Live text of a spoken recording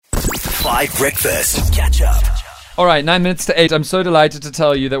5 Breakfast. Catch up. All right, 9 minutes to 8. I'm so delighted to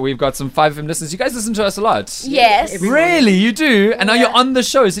tell you that we've got some 5FM listeners. You guys listen to us a lot. Yes. Really? You do? And now you're on the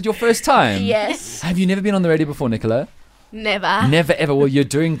show. Is it your first time? Yes. Have you never been on the radio before, Nicola? Never. Never ever. Well, you're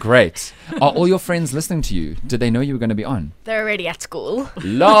doing great. Are all your friends listening to you? Did they know you were going to be on? They're already at school.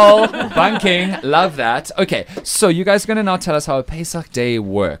 Lol. Bunking. Love that. Okay, so you guys are going to now tell us how a Pesach day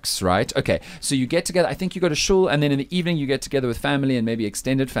works, right? Okay, so you get together. I think you go to shul, and then in the evening you get together with family and maybe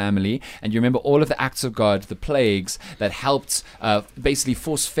extended family, and you remember all of the acts of God, the plagues that helped basically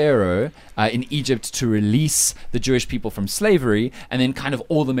force Pharaoh in Egypt to release the Jewish people from slavery, and then kind of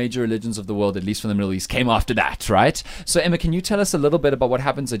all the major religions of the world, at least from the Middle East, came after that, right? So Emma, can you tell us a little bit about what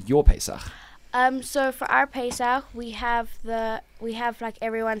happens at your Pesach? So for our Pesach, we have like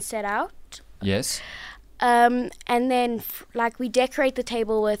everyone set out. Yes. And then we decorate the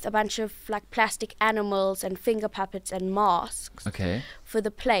table with a bunch of like plastic animals and finger puppets and masks. Okay. For the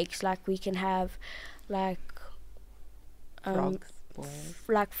plagues, like we can have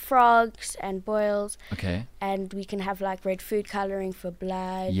frogs and boils. Okay. And we can have like red food coloring for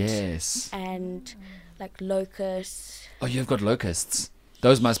blood. Yes. And like locusts. Oh, you've got locusts.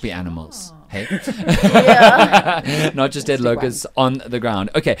 Those must be animals. Hey? Yeah. Not just dead locusts on the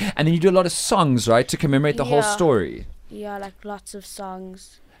ground. Okay, and then you do a lot of songs, right, to commemorate the whole story. Yeah, like lots of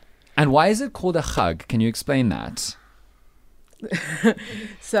songs. And why is it called a chag? Can you explain that?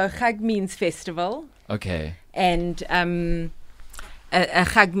 So chag means festival. Okay. And a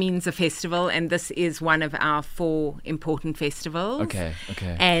chag means a festival, and this is one of our 4 important festivals. Okay.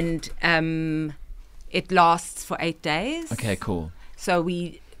 And it lasts for 8 days. Okay, cool. So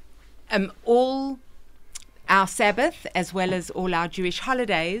we, all our Sabbath as well as all our Jewish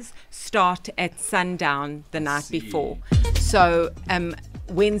holidays start at sundown the night before. So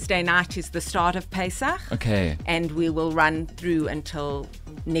Wednesday night is the start of Pesach. Okay. And we will run through until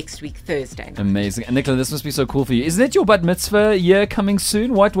next week, Thursday night. Amazing. And Nicola, this must be so cool for you. Isn't it your bat mitzvah year coming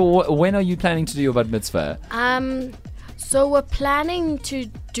soon? When are you planning to do your bat mitzvah? So we're planning to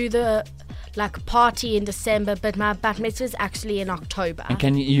do the party in December, but my bat mitzvah is actually in October. And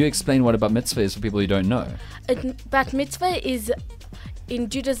can you explain what a bat mitzvah is for people who don't know? Bat mitzvah is, in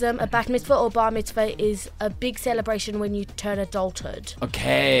Judaism, a bat mitzvah or bar mitzvah is a big celebration when you turn adulthood.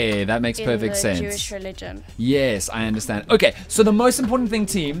 Okay, that makes perfect sense. In the Jewish religion. Yes, I understand. Okay, so the most important thing,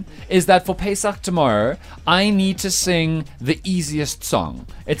 team, is that for Pesach tomorrow, I need to sing the easiest song.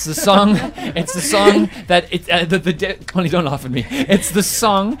 It's the song. It's the song that Connie, don't laugh at me. It's the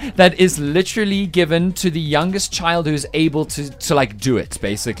song that is literally given to the youngest child who's able to do it,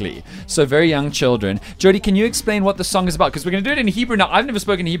 basically. So very young children. Jody, can you explain what the song is about? Because we're going to do it in Hebrew now. I've never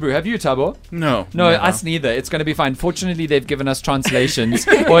spoken Hebrew. Have you, Tabo? No. No, us neither. It's going to be fine. Fortunately, they've given us translations,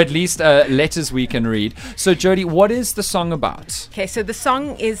 or at least letters we can read. So, Jody, what is the song about? Okay, so the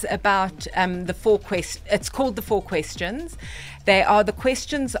song is about the 4 questions. It's called the 4 questions. They are the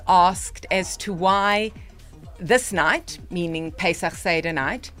questions asked as to why this night, meaning Pesach Seder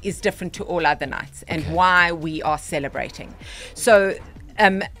night, is different to all other nights, and why we are celebrating. So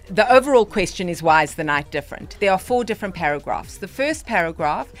the overall question is, why is the night different? There are 4 different paragraphs. The first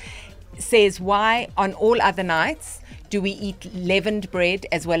paragraph says, why on all other nights do we eat leavened bread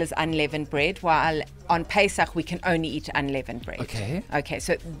as well as unleavened bread, while on Pesach we can only eat unleavened bread. Okay,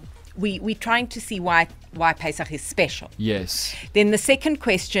 so we're trying to see why Pesach is special. Yes. Then the second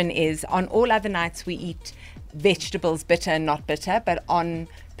question is, on all other nights we eat vegetables, bitter and not bitter, but on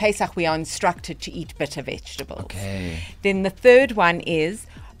Pesach we are instructed to eat bitter vegetables. Okay. Then the third one is,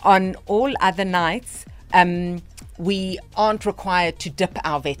 on all other nights we aren't required to dip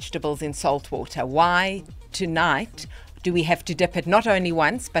our vegetables in salt water. Why tonight do we have to dip it not only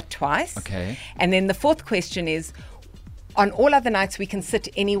once but twice? Okay. And then the fourth question is, on all other nights we can sit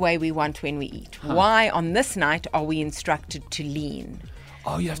any way we want when we eat. Why on this night are we instructed to lean?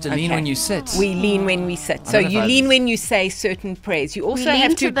 Oh, you have to lean when you sit. We lean when we sit. So you lean when you say certain prayers. You also lean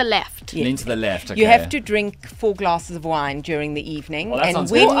have to the left. Lean to the left. Okay. You have to drink 4 glasses of wine during the evening. Well, that and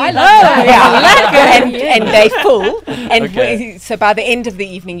sounds when cool. I love that. And they full. And so by the end of the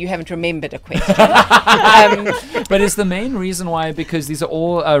evening, you haven't remembered a question. But is the main reason why because these are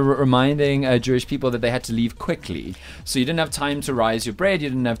all reminding Jewish people that they had to leave quickly, so you didn't have time to rise your bread, you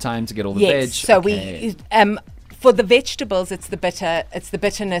didn't have time to get all the veg. So we. For the vegetables, it's the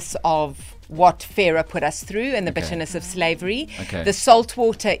bitterness of what Pharaoh put us through and the bitterness of slavery. Okay. The salt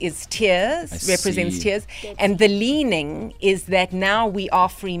water is tears, I represents see. tears. And the leaning is that now we are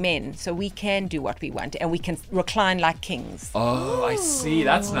free men, so we can do what we want and we can recline like kings. Oh, I see.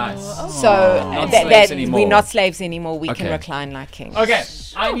 That's nice. So Not slaves anymore. we're not slaves anymore. We can Okay. recline like kings. Okay,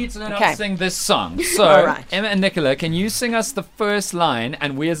 I need to learn how to Okay. sing this song. So, All right. Emma and Nicola, can you sing us the first line,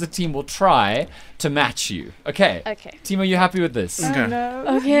 and we as a team will try to match you. Okay. Okay. Team, are you happy with this? Okay.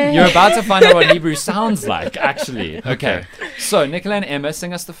 You're about to find out what Hebrew sounds like, actually. Okay. So, Nicola and Emma,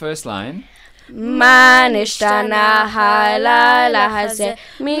 sing us the first line. מה נשתנה הלילה הזה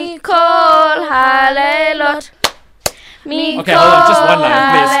מכל הלילות Okay, hold on, just one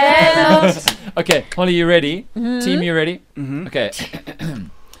line, please. Okay, Holly, you ready? Team, you ready? Okay.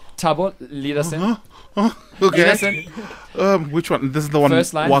 Tabo, lead us in. Lead us Okay. in. Which one? This is the one.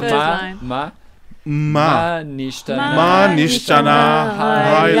 First line. What? Ma Ma. nishtana. Ma nishtana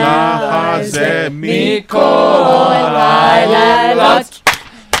hayla hazeh Mikol ha'layalot.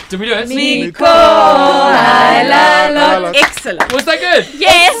 Did we do it? Excellent. Was that good?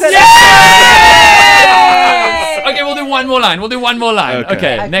 Yes! Okay, we'll do one more line.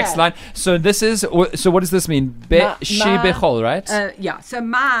 Okay, next line. So this is. So what does this mean? She bechol, right? So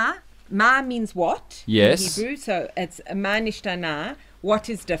ma means what? Yes. In Hebrew. So it's ma nishtana. What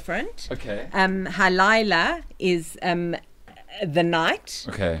is different? Okay. Halayla is the night.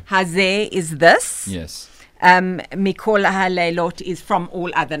 Okay. Hazeh is this. Yes. Mikol halaylot is from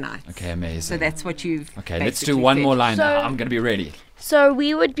all other nights. Okay, amazing. So that's what you've. Okay, let's do basically one said. more line now. So- I'm gonna be ready. So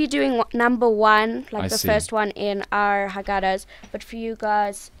we would be doing number one, like I the see. first one in our Haggadahs, but for you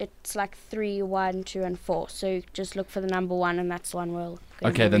guys, it's like 3, 1, 2, and 4. So just look for the number one, and that's the one we'll.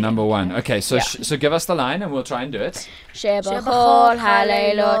 Okay, the number one. Okay, so so give us the line and we'll try and do it. Shebachol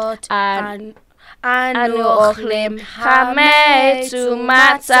halaylot anu ochlim hametzu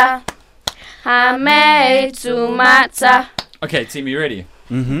matzah hametzu matzah. Okay, team, you ready?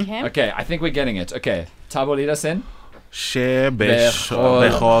 Okay. Okay, I think we're getting it. Okay, Tabo, lead us in.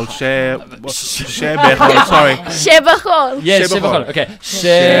 Bechol. Sorry. Shebachol. Yes, Shebachol. Shebachol. Okay.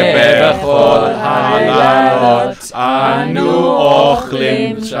 Shebachol halayalot anu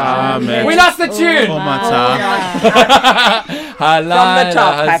ochlim shamet. We lost the tune. Halayla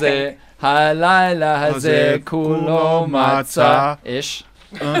top, hazeh. Halayla hazeh kulo matzah. Ish.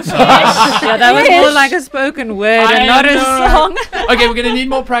 Yeah, that was more like a spoken word and not a song. Okay, we're going to need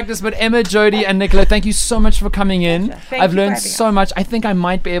more practice, but Emma, Jody, and Nicola, thank you so much for coming in. I've you learned for having so much. I think I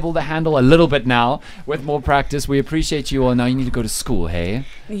might be able to handle a little bit now with more practice. We appreciate you all. Now you need to go to school, hey?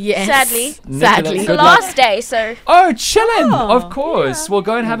 Yes. Sadly. Nicola, It's good the luck. last day, so. Oh, chillin'! Of course. Well,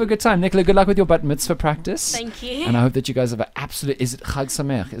 go and have a good time. Nicola, good luck with your bat mitzvah practice. Thank you. And I hope that you guys have an absolute... Is it Chag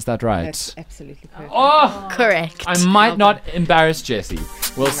Sameach? Is that right? That's absolutely perfect. Oh! Correct. I might not embarrass Jessie.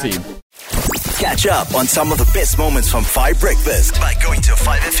 We'll see. Catch up on some of the best moments from 5 Breakfast by going to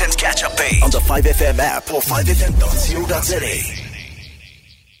 5FM's catch up page on the 5FM app or 5FM.co.za.